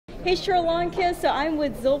Hey, Lanka. So I'm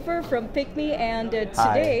with Zulfer from PickMe, and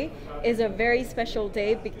today is a very special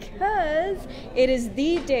day because it is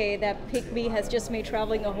the day that PickMe has just made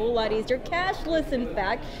traveling a whole lot easier, cashless in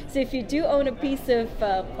fact. So if you do own a piece of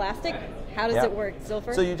plastic, how does it work,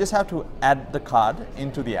 Zulfer? So you just have to add the card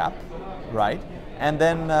into the app, right? And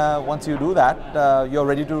then once you do that, you're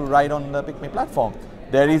ready to ride on the PickMe platform.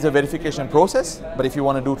 There is a verification process, but if you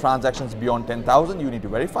want to do transactions beyond 10,000, you need to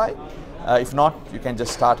verify. If not, you can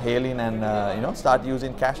just start hailing and start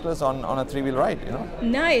using cashless on a three-wheel ride.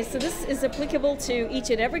 Nice. So this is applicable to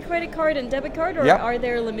each and every credit card and debit card, or are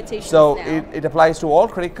there limitations so now? it applies to all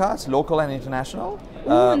credit cards, local and international.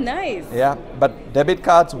 Ooh, nice. Yeah, but debit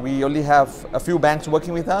cards, we only have a few banks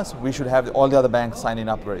working with us. We should have all the other banks signing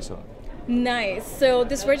up very soon. Nice. So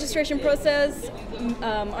this registration process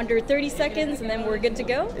under 30 seconds and then we're good to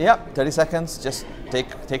go? Yeah, 30 seconds. Just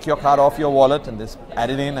take your card off your wallet and just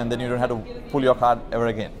add it in, and then you don't have to pull your card ever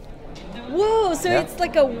again. Whoa, so it's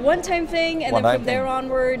like a one-time thing, and then from there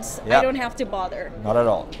onwards, I don't have to bother. Not at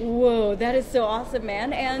all. Whoa, that is so awesome,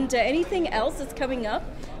 man. And anything else that's coming up?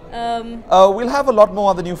 We'll have a lot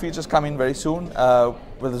more other new features coming very soon.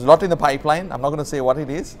 There's a lot in the pipeline. I'm not going to say what it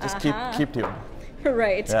is. Just keep tuned.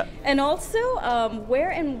 Right. Yeah. And also,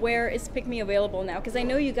 where is PickMe available now? Because I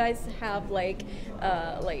know you guys have like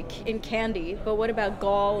in Kandy, but what about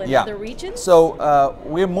Gaul and other regions? So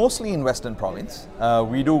we're mostly in Western Province.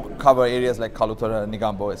 We do cover areas like Kalutara,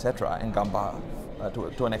 Negombo, etc., and Gamba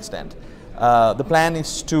to an extent. The plan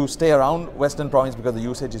is to stay around Western Province because the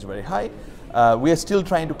usage is very high. We are still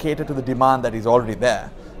trying to cater to the demand that is already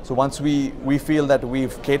there. So once we feel that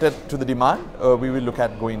we've catered to the demand, we will look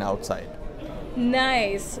at going outside.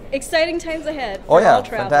 Nice. Exciting times ahead for all travelers.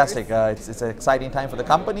 Fantastic. It's an exciting time for the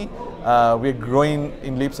company. We're growing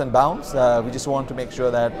in leaps and bounds. We just want to make sure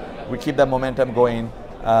that we keep that momentum going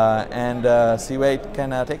and see where it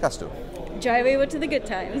can take us to. Drive over to the good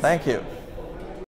times. Thank you.